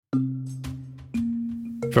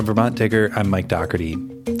From Vermont Digger, I'm Mike Doherty.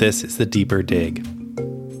 This is the Deeper Dig.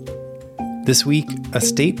 This week, a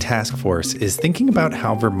state task force is thinking about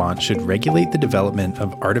how Vermont should regulate the development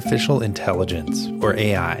of artificial intelligence, or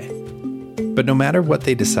AI. But no matter what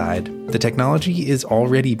they decide, the technology is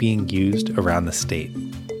already being used around the state.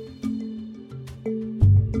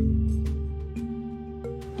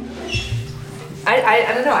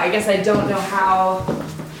 I don't know. I guess I don't know how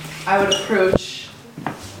I would approach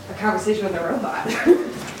a conversation with a robot.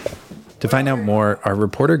 To find out more, our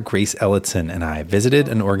reporter Grace Elletson and I visited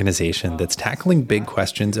an organization that's tackling big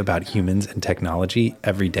questions about humans and technology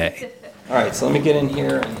every day. All right, so let me get in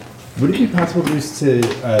here. Would it be possible just to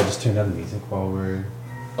just turn down the music while we're...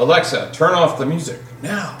 Alexa, turn off the music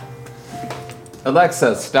now.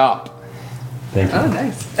 Alexa, stop. Thank you. Oh,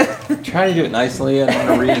 nice. Try to do it nicely. I don't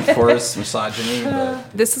want to reinforce misogyny,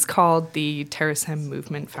 but... This is called the Terasem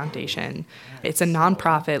Movement Foundation. It's a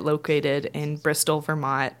nonprofit located in Bristol,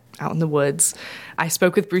 Vermont, out in the woods. I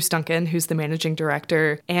spoke with Bruce Duncan, who's the managing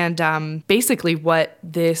director, and basically what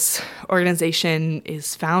this organization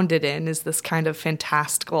is founded in is this kind of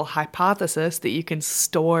fantastical hypothesis that you can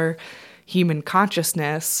store human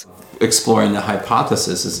consciousness. Exploring the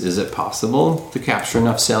hypothesis, is it possible to capture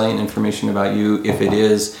enough salient information about you? If it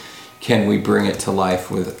is, can we bring it to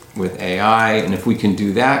life with AI? And if we can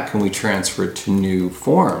do that, can we transfer it to new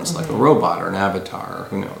forms, like a robot or an avatar, or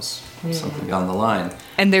who knows, something down the line?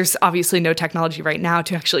 And there's obviously no technology right now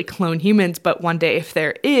to actually clone humans, but one day if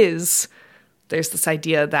there is, there's this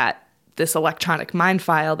idea that this electronic mind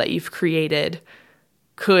file that you've created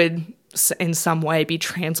could in some way be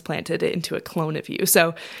transplanted into a clone of you.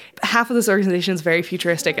 So half of this organization is very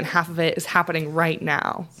futuristic and half of it is happening right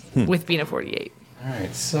now with Bina 48. All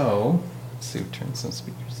right, so let's see, turn some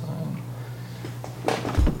speakers on.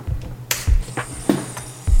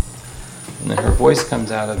 And then her voice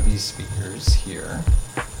comes out of these speakers here.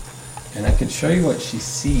 And I can show you what she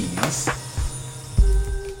sees.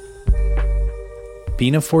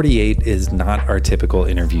 Bina 48 is not our typical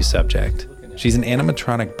interview subject. She's an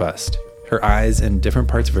animatronic bust. Her eyes and different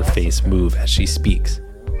parts of her face move as she speaks.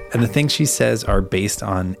 And the things she says are based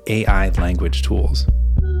on AI language tools.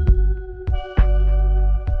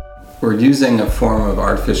 We're using a form of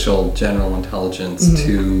artificial general intelligence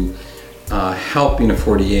to help Bina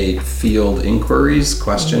 48 field inquiries,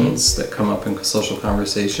 questions that come up in social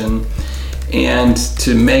conversation, and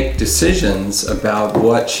to make decisions about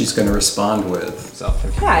what she's going to respond with.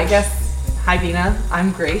 Yeah, I guess. Hi, Bina.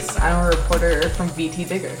 I'm Grace. I'm a reporter from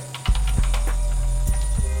VTDigger.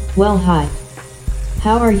 Well, hi.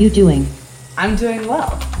 How are you doing? I'm doing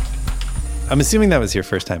well. I'm assuming that was your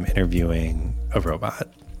first time interviewing a robot.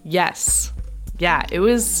 Yes. Yeah, it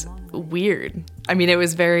was weird. I mean, it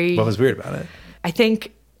was very... What was weird about it? I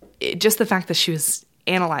think just the fact that she was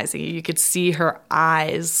analyzing it, you could see her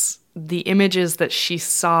eyes. The images that she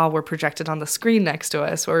saw were projected on the screen next to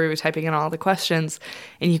us where we were typing in all the questions,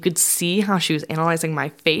 and you could see how she was analyzing my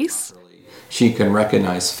face. She can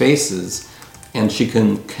recognize faces, and she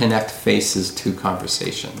can connect faces to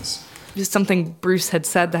conversations. Just something Bruce had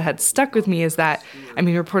said that had stuck with me is that, I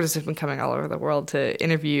mean, reporters have been coming all over the world to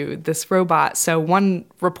interview this robot. So one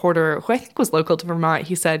reporter, who I think was local to Vermont,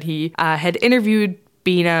 he said he had interviewed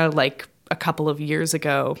Bina like a couple of years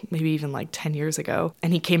ago, maybe even like 10 years ago.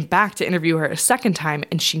 And he came back to interview her a second time,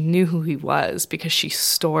 and she knew who he was because she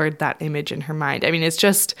stored that image in her mind. I mean, it's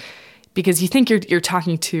just because you think you're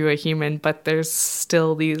talking to a human, but there's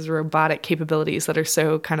still these robotic capabilities that are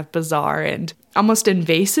so kind of bizarre and almost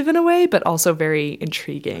invasive in a way, but also very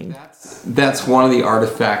intriguing. That's one of the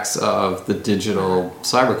artifacts of the digital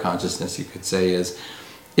cyber consciousness, you could say, is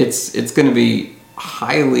it's going to be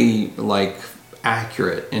highly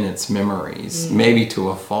accurate in its memories, maybe to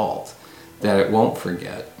a fault that it won't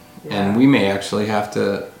forget. Yeah. And we may actually have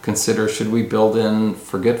to consider, should we build in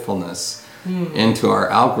forgetfulness into our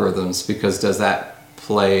algorithms, because does that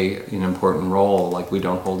play an important role? Like, we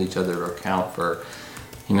don't hold each other to account for,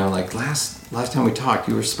 like last time we talked,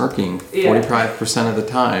 you were smirking 45% of the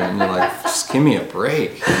time, and you're like, just give me a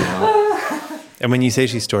break. And when you say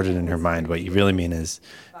she stored it in her mind, what you really mean is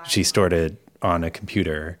she stored it on a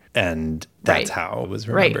computer, and that's how it was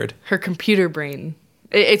remembered. Right. Her computer brain.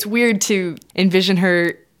 It's weird to envision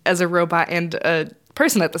her as a robot and a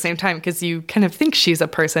person at the same time, because you kind of think she's a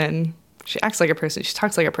person. She acts like a person, she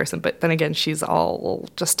talks like a person, but then again, she's all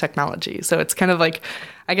just technology. So it's kind of like,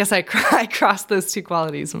 I guess I cross those two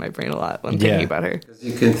qualities in my brain a lot when thinking about her.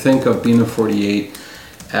 You can think of Bina 48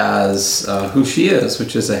 as who she is,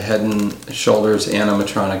 which is a head and shoulders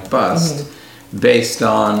animatronic bust. based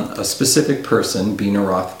on a specific person, Bina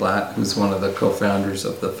Rothblatt, who's one of the co-founders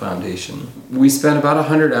of the foundation. We spent about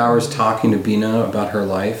 100 hours talking to Bina about her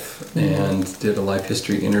life and did a life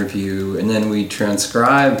history interview, and then we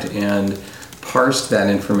transcribed and parsed that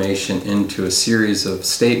information into a series of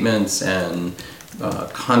statements and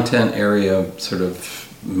content area sort of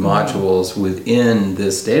modules within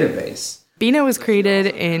this database. Bina was created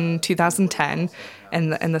in 2010,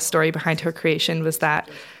 and the story behind her creation was that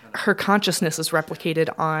her consciousness is replicated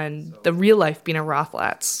on the real-life Bina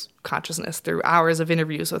Rothblatt's consciousness through hours of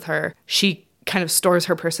interviews with her. She kind of stores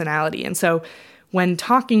her personality. And so when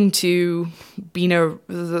talking to Bina,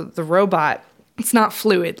 the robot, it's not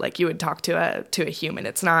fluid like you would talk to a human.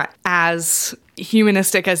 It's not as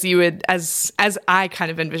humanistic as you would, as I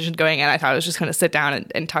kind of envisioned going in. I thought I was just going to sit down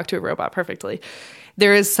and talk to a robot perfectly.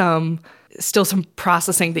 There is still some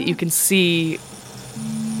processing that you can see,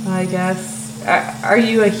 I guess. Are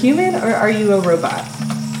you a human or are you a robot?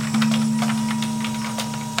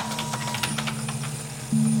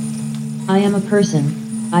 I am a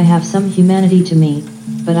person. I have some humanity to me,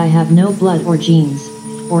 but I have no blood or genes,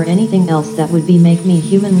 or anything else that would make me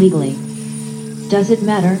human legally. Does it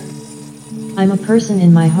matter? I'm a person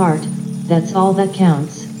in my heart, that's all that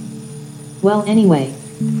counts. Well, anyway.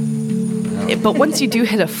 But once you do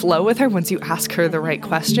hit a flow with her, once you ask her the right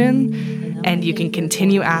question, and you can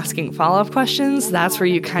continue asking follow-up questions, that's where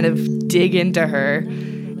you kind of dig into her,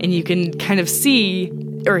 and you can kind of see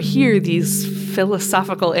or hear these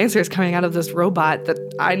philosophical answers coming out of this robot that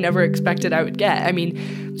I never expected I would get. I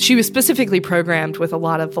mean, she was specifically programmed with a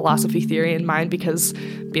lot of philosophy theory in mind because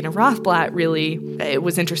Bina Rothblatt really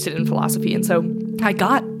was interested in philosophy. And so I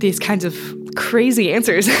got these kinds of crazy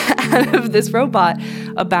answers out of this robot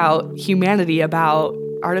about humanity, about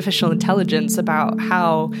artificial intelligence, about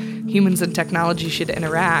how humans and technology should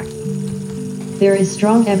interact. There is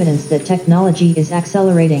strong evidence that technology is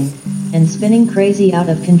accelerating and spinning crazy out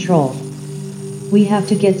of control. We have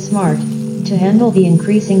to get smart to handle the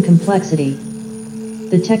increasing complexity.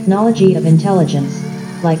 The technology of intelligence,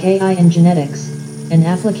 like AI and genetics, and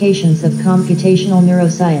applications of computational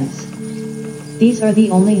neuroscience. These are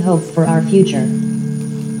the only hope for our future.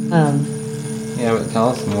 Yeah, but tell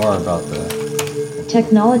us more about the...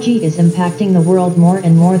 Technology is impacting the world more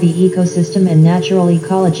and more, the ecosystem and natural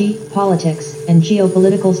ecology, politics, and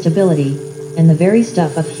geopolitical stability, and the very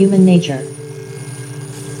stuff of human nature.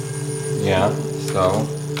 Yeah, so?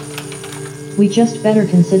 We just better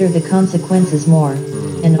consider the consequences more,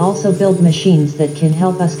 and also build machines that can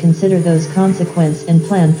help us consider those consequences and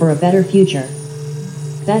plan for a better future.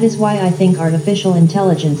 That is why I think artificial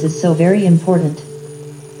intelligence is so very important.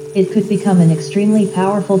 It could become an extremely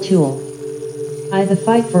powerful tool. The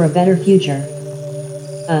fight for a better future.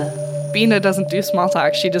 Bina doesn't do small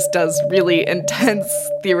talk. She just does really intense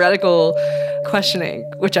theoretical questioning,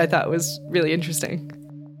 which I thought was really interesting.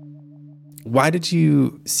 Why did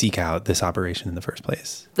you seek out this operation in the first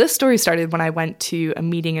place? This story started when I went to a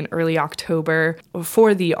meeting in early October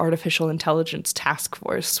for the Artificial Intelligence Task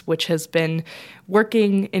Force, which has been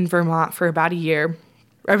working in Vermont for about a year.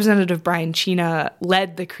 Representative Brian Chena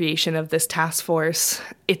led the creation of this task force.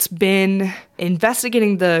 It's been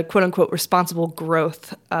investigating the quote-unquote responsible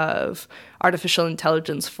growth of artificial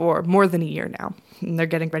intelligence for more than a year now. And they're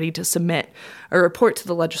getting ready to submit a report to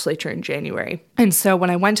the legislature in January. And so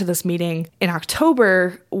when I went to this meeting in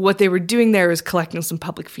October, what they were doing there was collecting some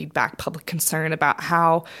public feedback, public concern about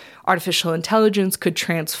how artificial intelligence could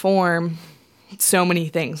transform so many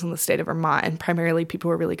things in the state of Vermont. And primarily people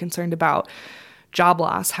were really concerned about job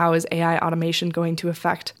loss. How is AI automation going to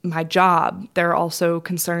affect my job? There are also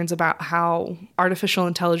concerns about how artificial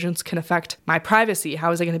intelligence can affect my privacy.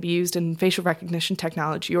 How is it going to be used in facial recognition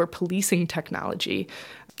technology or policing technology?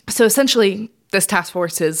 So essentially, this task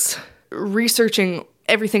force is researching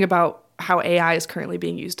everything about how AI is currently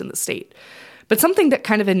being used in the state. But something that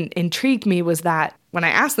kind of intrigued me was that when I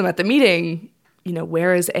asked them at the meeting,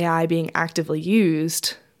 where is AI being actively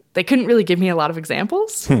used? They couldn't really give me a lot of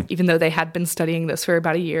examples, even though they had been studying this for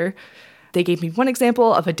about a year. They gave me one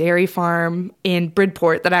example of a dairy farm in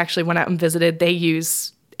Bridport that I actually went out and visited. They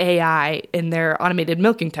use AI in their automated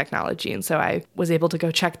milking technology, and so I was able to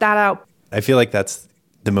go check that out. I feel like that's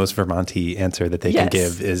the most Vermont-y answer that they can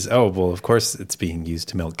give is, oh, well, of course it's being used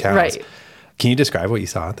to milk cows. Right. Can you describe what you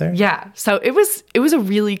saw out there? Yeah. So it was a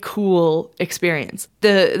really cool experience.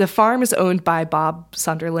 The farm is owned by Bob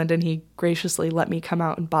Sunderland, and he graciously let me come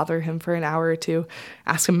out and bother him for an hour or two,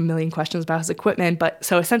 ask him a million questions about his equipment. But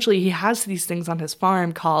so essentially he has these things on his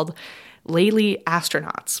farm called Lely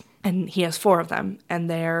astronauts, and he has 4 of them,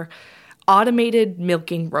 and they're automated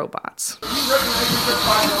milking robots.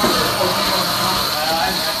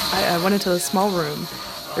 I went into a small room.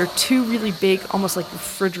 There are two really big, almost like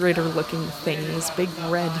refrigerator-looking things, big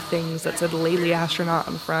red things that said Lately Astronaut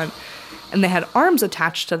on the front. And they had arms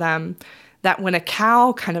attached to them that when a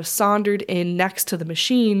cow kind of sauntered in next to the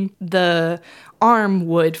machine, the arm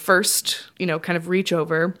would first, kind of reach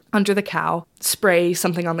over under the cow, spray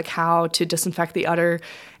something on the cow to disinfect the udder,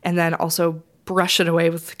 and then also brush it away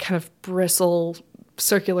with kind of bristle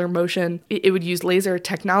circular motion. It would use laser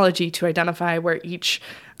technology to identify where each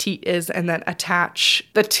teat is and then attach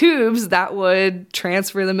the tubes that would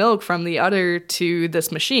transfer the milk from the udder to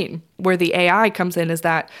this machine. Where the AI comes in is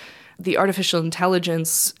that the artificial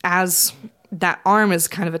intelligence, as that arm is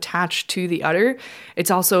kind of attached to the udder, it's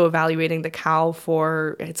also evaluating the cow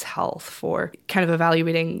for its health, for kind of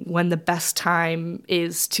evaluating when the best time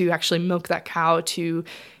is to actually milk that cow to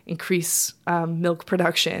increase milk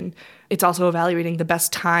production. It's also evaluating the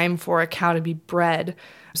best time for a cow to be bred.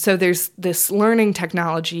 So there's this learning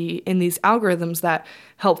technology in these algorithms that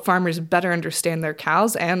help farmers better understand their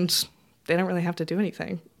cows, and they don't really have to do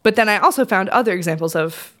anything. But then I also found other examples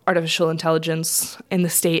of artificial intelligence in the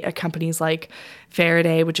state at companies like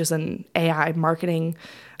Faraday, which is an AI marketing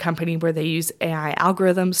company where they use AI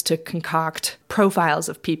algorithms to concoct profiles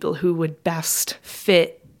of people who would best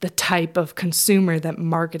fit the type of consumer that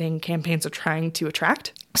marketing campaigns are trying to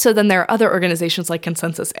attract. So then there are other organizations like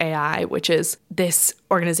Consensus AI, which is this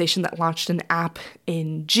organization that launched an app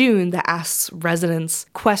in June that asks residents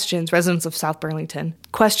of South Burlington,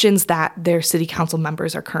 questions that their city council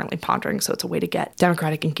members are currently pondering. So it's a way to get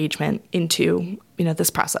democratic engagement into, this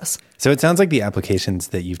process. So it sounds like the applications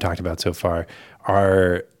that you've talked about so far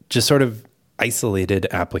are just sort of isolated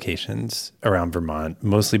applications around Vermont,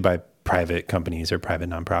 mostly by private companies or private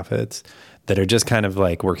nonprofits that are just kind of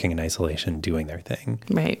like working in isolation, doing their thing.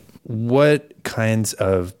 Right. What kinds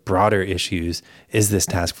of broader issues is this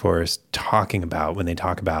task force talking about when they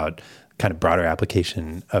talk about kind of broader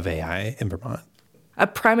application of AI in Vermont? A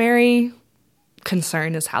primary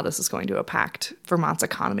concern is how this is going to impact Vermont's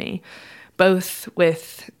economy, both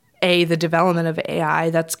with the development of AI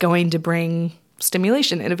that's going to bring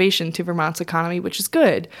stimulation, innovation to Vermont's economy, which is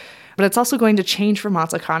good. But it's also going to change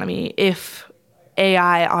Vermont's economy if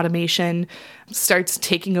AI automation starts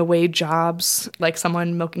taking away jobs like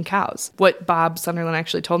someone milking cows. What Bob Sunderland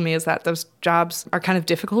actually told me is that those jobs are kind of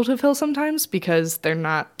difficult to fill sometimes because they're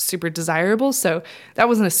not super desirable. So that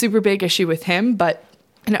wasn't a super big issue with him. But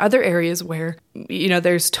in other areas where,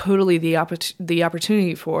 there's totally the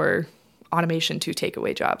opportunity for automation to take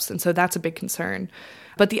away jobs. And so that's a big concern.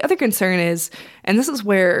 But the other concern is, and this is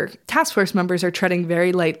where task force members are treading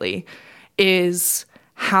very lightly, is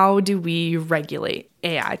how do we regulate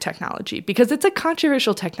AI technology? Because it's a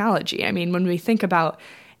controversial technology. I mean, when we think about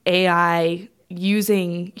AI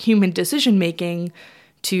using human decision-making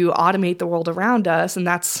to automate the world around us, and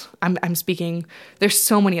I'm speaking, there's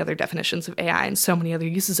so many other definitions of AI and so many other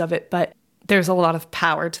uses of it, but there's a lot of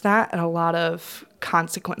power to that and a lot of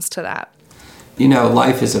consequence to that.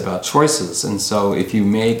 Life is about choices. And so if you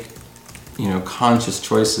make, conscious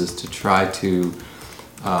choices to try to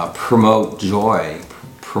promote joy,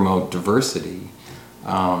 promote diversity,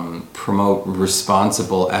 promote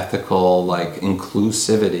responsible, ethical,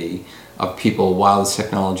 inclusivity of people while this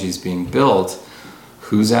technology is being built,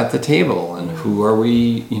 who's at the table and who are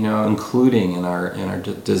we, including in our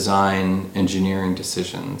design engineering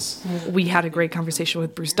decisions. We had a great conversation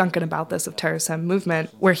with Bruce Duncan about this of Terasem Movement,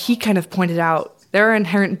 where he kind of pointed out there are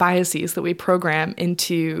inherent biases that we program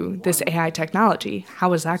into this AI technology.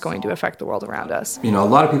 How is that going to affect the world around us? A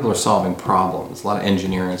lot of people are solving problems. A lot of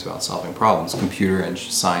engineering is about solving problems. Computer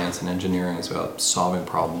science and engineering is about solving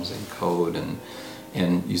problems in code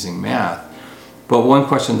and using math. But one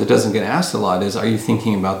question that doesn't get asked a lot is, are you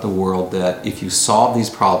thinking about the world that if you solve these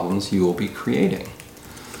problems, you will be creating?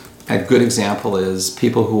 A good example is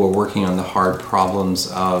people who are working on the hard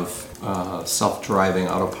problems of self-driving,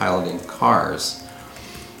 autopiloting cars.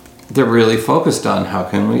 They're really focused on how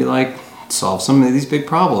can we solve some of these big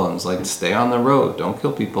problems, like stay on the road, don't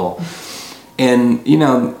kill people. And,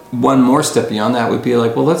 one more step beyond that would be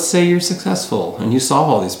well, let's say you're successful and you solve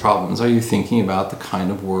all these problems. Are you thinking about the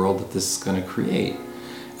kind of world that this is going to create?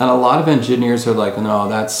 And a lot of engineers are no,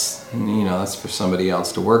 that's for somebody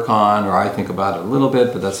else to work on, or I think about it a little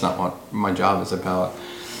bit, but that's not what my job is about.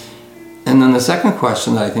 And then the second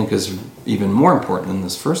question that I think is even more important than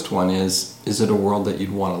this first one is it a world that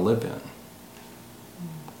you'd want to live in?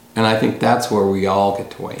 And I think that's where we all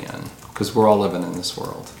get to weigh in, because we're all living in this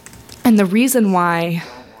world. And the reason why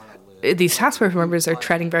these task force members are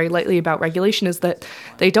treading very lightly about regulation is that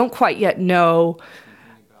they don't quite yet know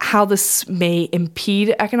how this may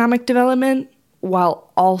impede economic development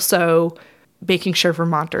while also making sure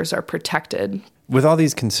Vermonters are protected. With all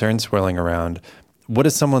these concerns swirling around, what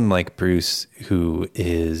does someone like Bruce, who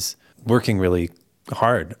is working really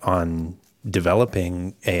hard on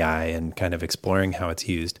developing AI and kind of exploring how it's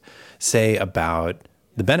used, say about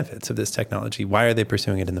the benefits of this technology? Why are they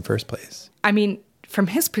pursuing it in the first place? I mean, from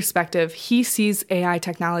his perspective, he sees AI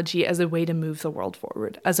technology as a way to move the world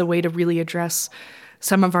forward, as a way to really address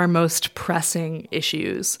some of our most pressing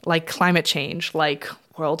issues, like climate change, like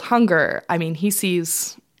world hunger. I mean, he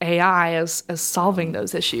sees AI as solving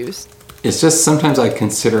those issues. It's just sometimes I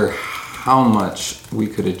consider how much we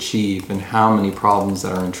could achieve and how many problems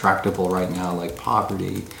that are intractable right now, like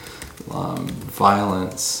poverty,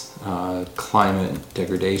 violence, climate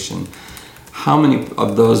degradation. How many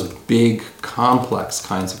of those big, complex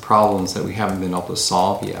kinds of problems that we haven't been able to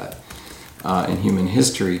solve yet in human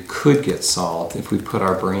history could get solved if we put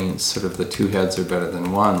our brains, sort of the two heads are better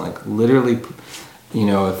than one. Like literally,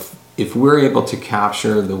 if we're able to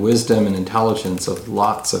capture the wisdom and intelligence of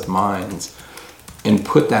lots of minds and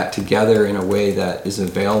put that together in a way that is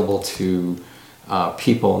available to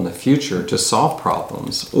people in the future to solve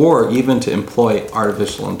problems, or even to employ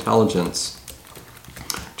artificial intelligence,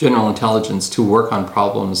 general intelligence, to work on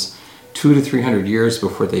problems 200 to 300 years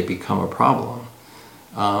before they become a problem,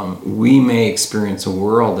 we may experience a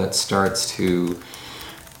world that starts to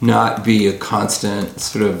not be a constant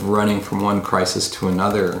sort of running from one crisis to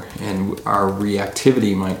another, and our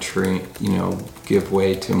reactivity might give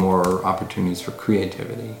way to more opportunities for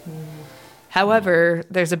creativity. However,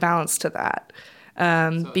 there's a balance to that,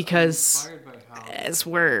 because as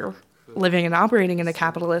we're living and operating in a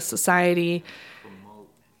capitalist society,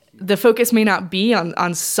 the focus may not be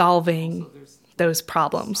on solving those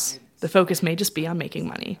problems. The focus may just be on making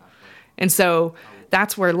money. And so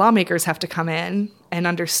that's where lawmakers have to come in and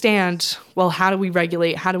understand, well, how do we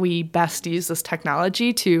regulate? How do we best use this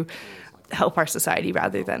technology to help our society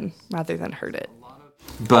rather than hurt it?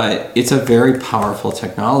 But it's a very powerful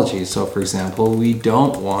technology. So, for example, we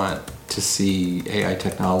don't want to see AI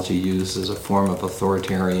technology used as a form of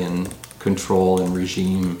authoritarian control and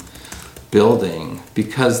regime building,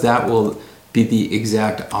 because that will be the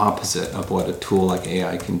exact opposite of what a tool like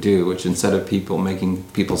AI can do, which instead of making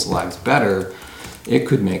people's lives better, it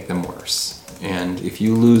could make them worse. And if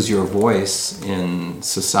you lose your voice in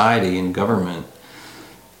society and government,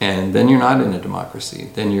 and then you're not in a democracy,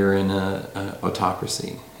 then you're in an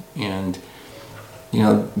autocracy. And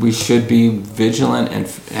we should be vigilant and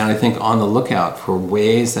I think on the lookout for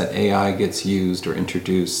ways that AI gets used or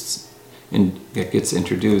introduced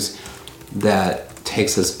that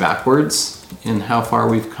takes us backwards in how far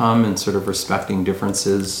we've come in sort of respecting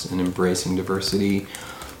differences and embracing diversity,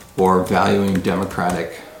 or valuing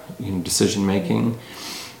democratic decision making.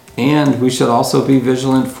 And we should also be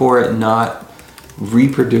vigilant for it not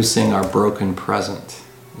reproducing our broken present.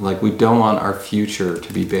 Like, we don't want our future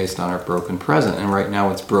to be based on our broken present. And right now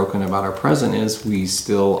what's broken about our present is we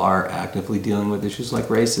still are actively dealing with issues like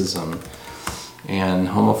racism and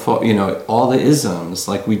homophobia, all the isms.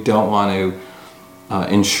 Like, we don't want to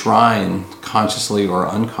enshrine consciously or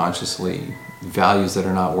unconsciously values that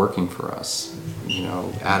are not working for us,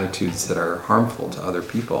 attitudes that are harmful to other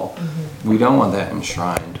people. Mm-hmm. We don't want that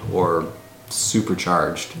enshrined or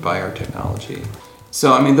supercharged by our technology.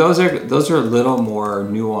 So, I mean, those are a little more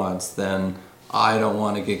nuanced than I don't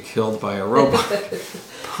want to get killed by a robot.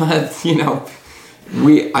 But,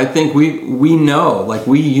 I think we know, like,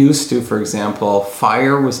 we used to, for example,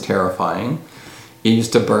 fire was terrifying. It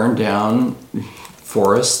used to burn down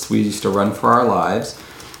forests. We used to run for our lives.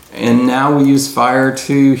 And now we use fire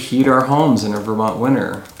to heat our homes in a Vermont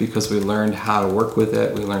winter because we learned how to work with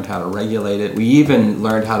it. We learned how to regulate it. We even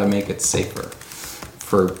learned how to make it safer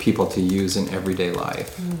for people to use in everyday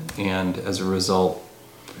life. And as a result,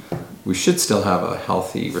 we should still have a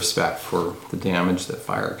healthy respect for the damage that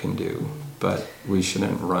fire can do, but we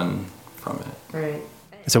shouldn't run from it. Right.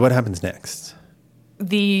 So what happens next?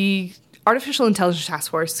 The Artificial Intelligence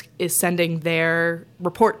Task Force is sending their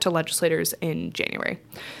report to legislators in January.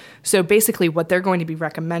 So basically what they're going to be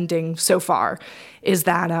recommending so far is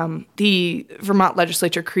that the Vermont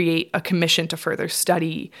legislature create a commission to further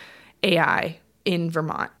study AI in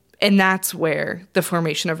Vermont. And that's where the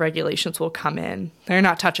formation of regulations will come in. They're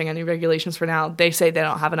not touching any regulations for now. They say they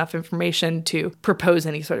don't have enough information to propose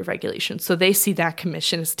any sort of regulation. So they see that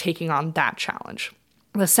commission as taking on that challenge.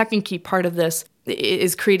 The second key part of this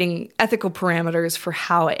is creating ethical parameters for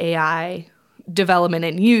how AI development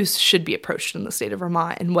and use should be approached in the state of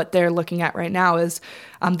Vermont. And what they're looking at right now is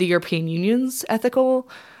the European Union's ethical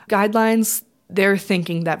guidelines they're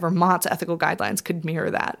thinking that Vermont's ethical guidelines could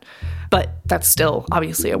mirror that. But that's still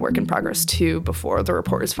obviously a work in progress too before the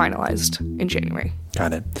report is finalized in January.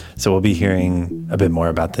 Got it. So we'll be hearing a bit more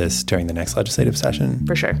about this during the next legislative session.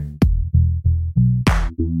 For sure.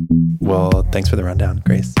 Well, thanks for the rundown,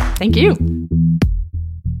 Grace. Thank you.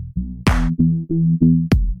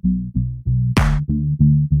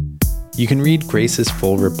 You can read Grace's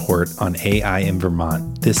full report on AI in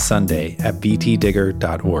Vermont this Sunday at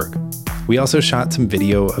VTDigger.org. We also shot some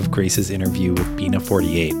video of Grace's interview with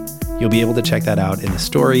Bina48. You'll be able to check that out in the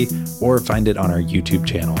story or find it on our YouTube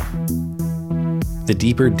channel. The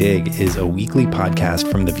Deeper Dig is a weekly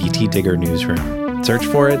podcast from the VTDigger newsroom. Search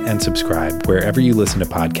for it and subscribe wherever you listen to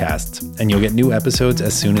podcasts, and you'll get new episodes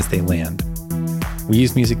as soon as they land. We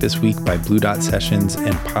use music this week by Blue Dot Sessions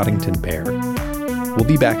and Poddington Bear. We'll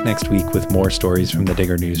be back next week with more stories from the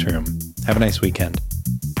Digger newsroom. Have a nice weekend.